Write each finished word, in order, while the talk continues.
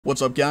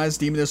What's up guys,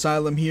 Demon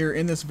Asylum here.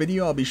 In this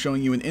video I'll be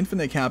showing you an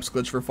infinite caps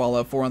glitch for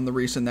Fallout 4 on the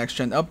recent next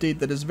gen update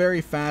that is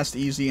very fast,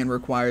 easy, and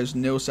requires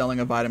no selling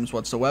of items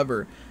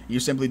whatsoever. You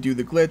simply do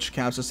the glitch,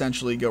 caps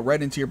essentially go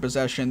right into your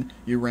possession,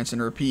 you rinse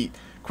and repeat.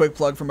 Quick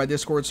plug for my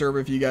Discord server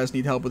if you guys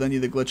need help with any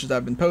of the glitches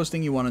I've been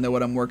posting, you want to know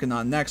what I'm working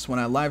on next when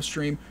I live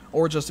stream,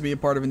 or just to be a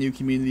part of a new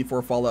community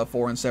for Fallout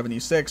 4 and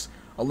 76.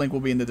 A link will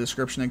be in the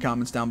description and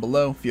comments down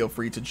below. Feel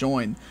free to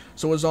join.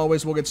 So as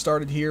always, we'll get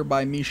started here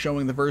by me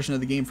showing the version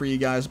of the game for you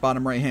guys.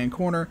 Bottom right hand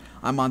corner,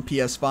 I'm on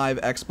PS5.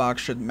 Xbox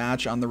should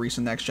match on the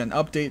recent next gen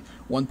update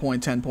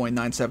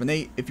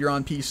 1.10.978. If you're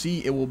on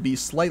PC, it will be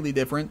slightly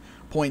different,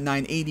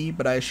 0.980,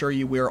 but I assure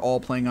you we are all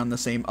playing on the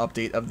same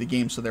update of the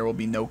game, so there will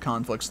be no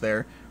conflicts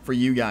there for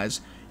you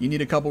guys. You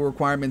need a couple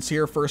requirements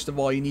here. First of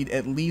all, you need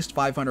at least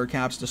 500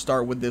 caps to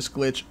start with this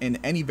glitch in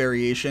any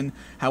variation.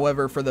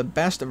 However, for the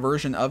best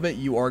version of it,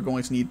 you are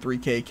going to need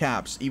 3k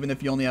caps. Even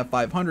if you only have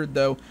 500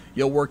 though,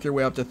 you'll work your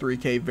way up to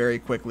 3k very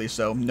quickly,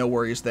 so no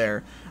worries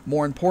there.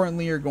 More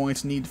importantly, you're going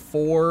to need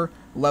 4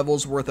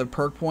 levels worth of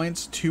perk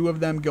points, 2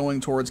 of them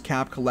going towards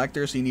cap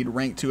collector, so you need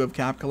rank 2 of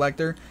cap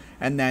collector,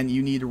 and then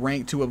you need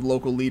rank 2 of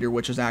local leader,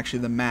 which is actually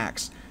the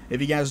max. If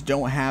you guys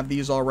don't have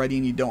these already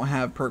and you don't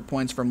have perk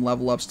points from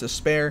level ups to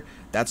spare,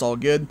 that's all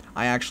good.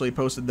 I actually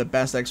posted the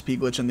best XP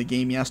glitch in the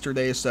game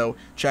yesterday, so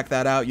check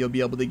that out. You'll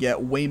be able to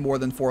get way more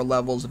than 4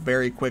 levels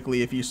very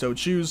quickly if you so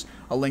choose.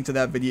 A link to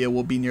that video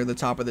will be near the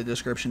top of the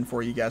description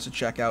for you guys to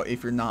check out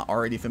if you're not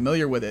already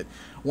familiar with it.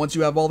 Once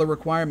you have all the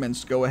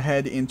requirements, go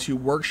ahead into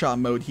workshop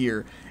mode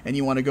here, and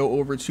you want to go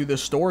over to the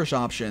stores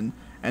option,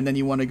 and then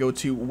you want to go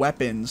to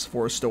weapons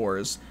for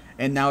stores.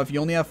 And now if you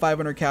only have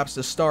 500 caps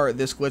to start,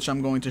 this glitch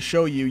I'm going to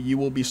show you, you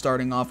will be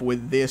starting off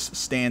with this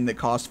stand that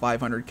costs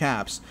 500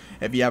 caps.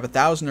 If you have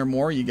 1,000 or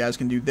more, you guys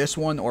can do this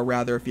one, or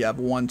rather if you have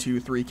 1, 2,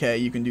 3k,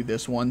 you can do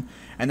this one.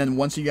 And then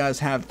once you guys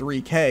have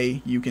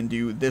 3k, you can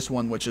do this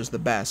one, which is the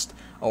best,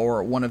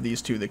 or one of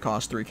these two that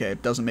cost 3k.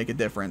 It doesn't make a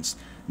difference.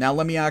 Now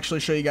let me actually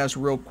show you guys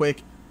real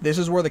quick. This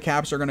is where the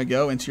caps are going to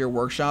go into your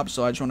workshop,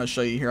 so I just want to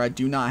show you here. I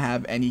do not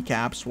have any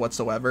caps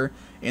whatsoever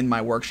in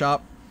my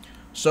workshop.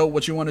 So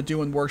what you want to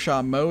do in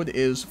workshop mode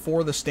is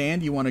for the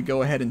stand, you want to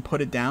go ahead and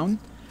put it down.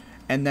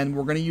 And then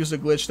we're going to use a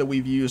glitch that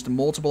we've used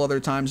multiple other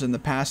times in the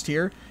past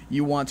here.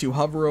 You want to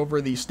hover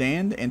over the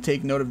stand and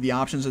take note of the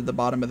options at the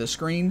bottom of the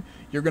screen.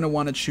 You're going to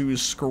want to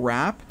choose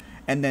scrap.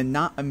 And then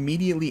not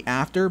immediately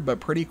after, but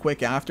pretty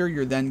quick after,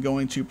 you're then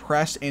going to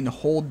press and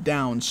hold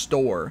down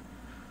store.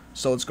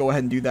 So let's go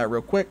ahead and do that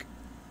real quick.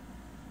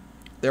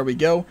 There we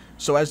go.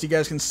 So as you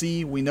guys can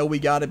see, we know we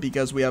got it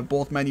because we have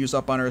both menus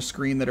up on our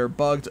screen that are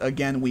bugged.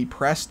 Again, we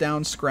pressed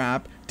down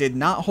scrap, did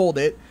not hold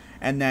it,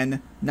 and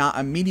then not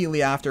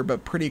immediately after,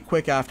 but pretty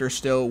quick after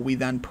still, we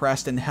then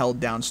pressed and held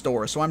down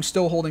store. So I'm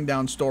still holding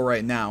down store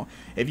right now.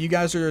 If you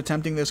guys are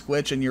attempting this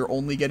glitch and you're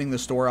only getting the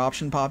store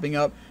option popping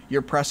up,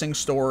 you're pressing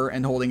store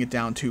and holding it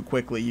down too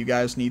quickly. You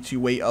guys need to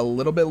wait a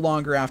little bit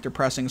longer after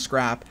pressing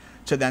scrap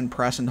to then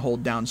press and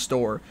hold down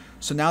store.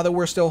 So now that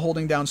we're still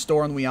holding down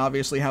store and we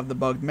obviously have the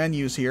bugged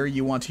menus here,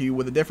 you want to,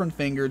 with a different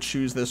finger,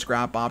 choose the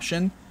scrap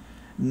option.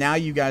 Now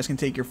you guys can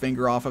take your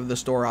finger off of the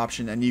store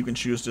option and you can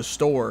choose to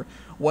store.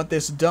 What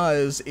this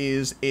does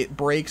is it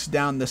breaks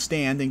down the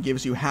stand and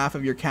gives you half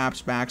of your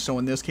caps back, so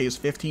in this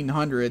case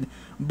 1,500,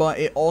 but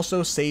it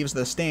also saves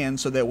the stand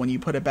so that when you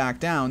put it back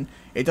down,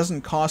 it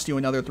doesn't cost you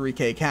another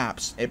 3k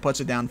caps. It puts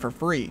it down for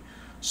free.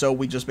 So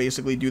we just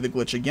basically do the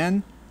glitch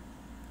again.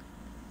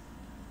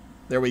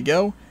 There we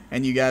go,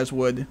 and you guys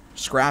would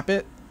scrap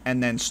it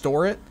and then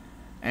store it,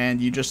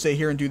 and you just sit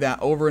here and do that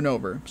over and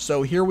over.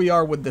 So here we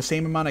are with the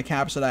same amount of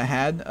caps that I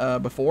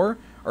had before,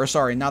 or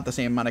sorry, not the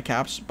same amount of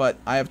caps, but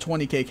I have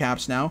 20k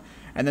caps now,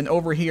 and then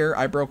over here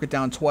I broke it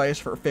down twice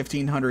for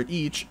 1,500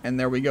 each, and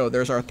there we go,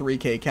 there's our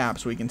 3k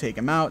caps. We can take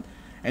them out,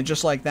 and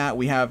just like that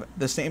we have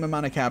the same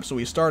amount of caps that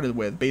we started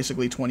with,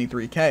 basically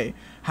 23k.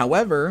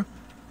 However,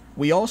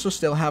 we also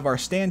still have our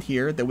stand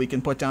here that we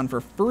can put down for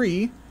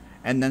free,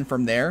 and then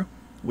from there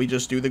we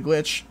just do the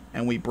glitch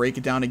and we break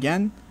it down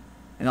again,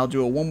 and I'll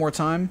do it one more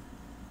time.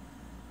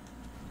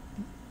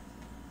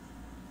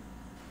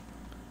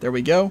 There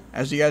we go.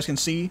 As you guys can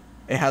see,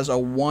 it has a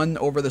 1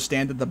 over the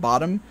stand at the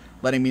bottom,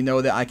 letting me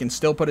know that I can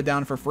still put it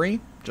down for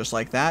free, just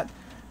like that.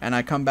 And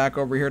I come back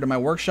over here to my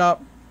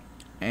workshop,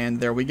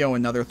 and there we go,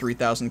 another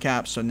 3,000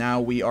 caps. So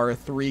now we are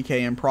 3k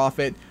in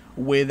profit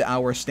with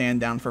our stand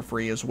down for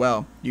free as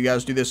well. You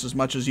guys do this as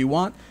much as you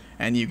want,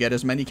 and you get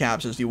as many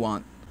caps as you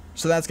want.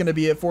 So that's going to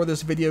be it for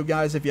this video,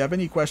 guys. If you have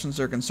any questions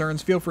or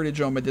concerns, feel free to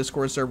join my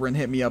Discord server and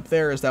hit me up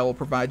there, as that will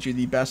provide you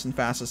the best and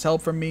fastest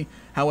help from me.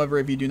 However,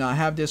 if you do not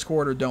have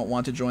Discord or don't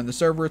want to join the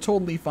server,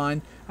 totally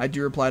fine. I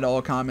do reply to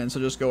all comments, so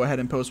just go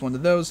ahead and post one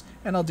of those,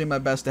 and I'll do my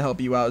best to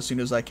help you out as soon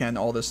as I can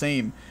all the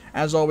same.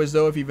 As always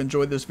though, if you've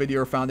enjoyed this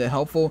video or found it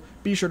helpful,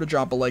 be sure to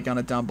drop a like on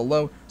it down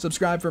below,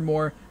 subscribe for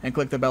more, and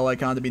click the bell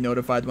icon to be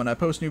notified when I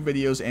post new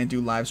videos and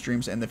do live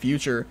streams in the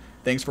future.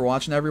 Thanks for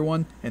watching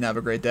everyone, and have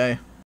a great day.